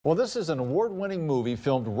Well, this is an award-winning movie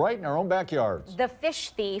filmed right in our own backyards. The Fish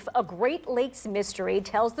Thief, a Great Lakes mystery,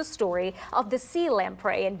 tells the story of the sea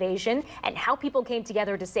lamprey invasion and how people came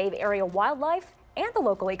together to save area wildlife and the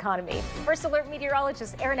local economy. First Alert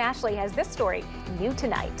meteorologist Erin Ashley has this story new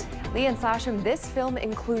tonight. Lee and Sasham, this film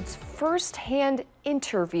includes first-hand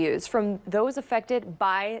interviews from those affected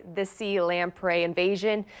by the sea lamprey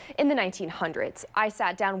invasion in the 1900s. I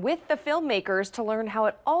sat down with the filmmakers to learn how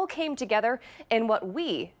it all came together and what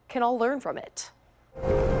we can all learn from it.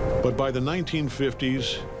 But by the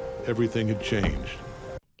 1950s, everything had changed.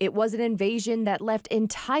 It was an invasion that left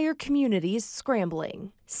entire communities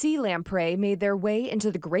scrambling. Sea lamprey made their way into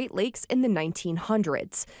the Great Lakes in the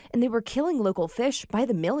 1900s, and they were killing local fish by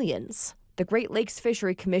the millions. The Great Lakes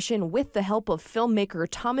Fishery Commission, with the help of filmmaker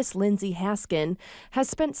Thomas Lindsay Haskin, has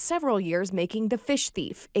spent several years making The Fish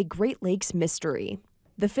Thief, a Great Lakes mystery.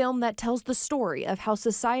 The film that tells the story of how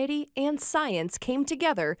society and science came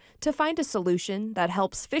together to find a solution that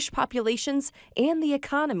helps fish populations and the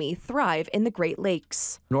economy thrive in the Great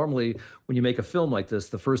Lakes. Normally, when you make a film like this,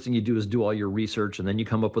 the first thing you do is do all your research, and then you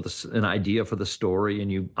come up with an idea for the story,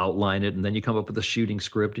 and you outline it, and then you come up with a shooting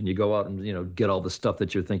script, and you go out and get all the stuff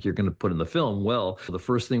that you think you're going to put in the film. Well, the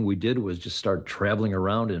first thing we did was just start traveling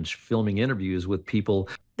around and filming interviews with people.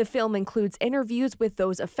 The film includes interviews with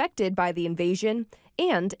those affected by the invasion,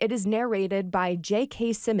 and it is narrated by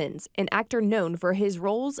J.K. Simmons, an actor known for his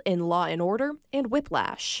roles in Law & Order and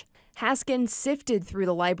Whiplash. Haskin sifted through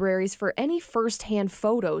the libraries for any first-hand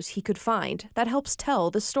photos he could find that helps tell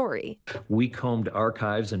the story. We combed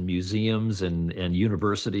archives and museums and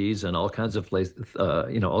universities and all kinds of places,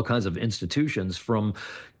 all kinds of institutions from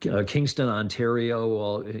Kingston, Ontario,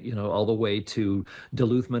 all the way to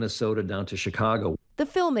Duluth, Minnesota, down to Chicago. The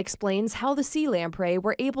film explains how the sea lamprey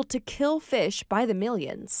were able to kill fish by the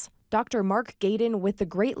millions. Dr. Mark Gaydon with the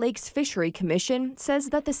Great Lakes Fishery Commission says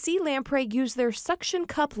that the sea lamprey use their suction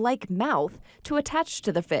cup-like mouth to attach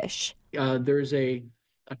to the fish. There's a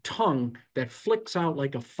tongue that flicks out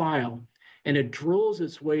like a file, and it drills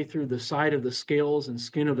its way through the side of the scales and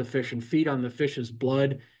skin of the fish and feed on the fish's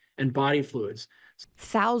blood and body fluids.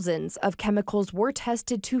 Thousands of chemicals were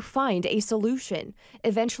tested to find a solution,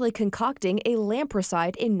 eventually concocting a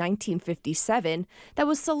lampricide in 1957 that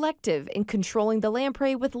was selective in controlling the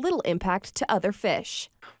lamprey with little impact to other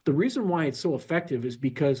fish. The reason why it's so effective is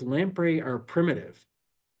because lamprey are primitive.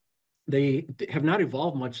 They have not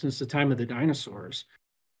evolved much since the time of the dinosaurs.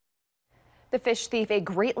 The Fish Thief, a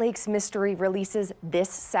Great Lakes mystery, releases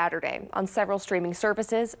this Saturday on several streaming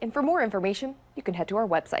services. And for more information, you can head to our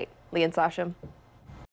website. Lee and Sasham.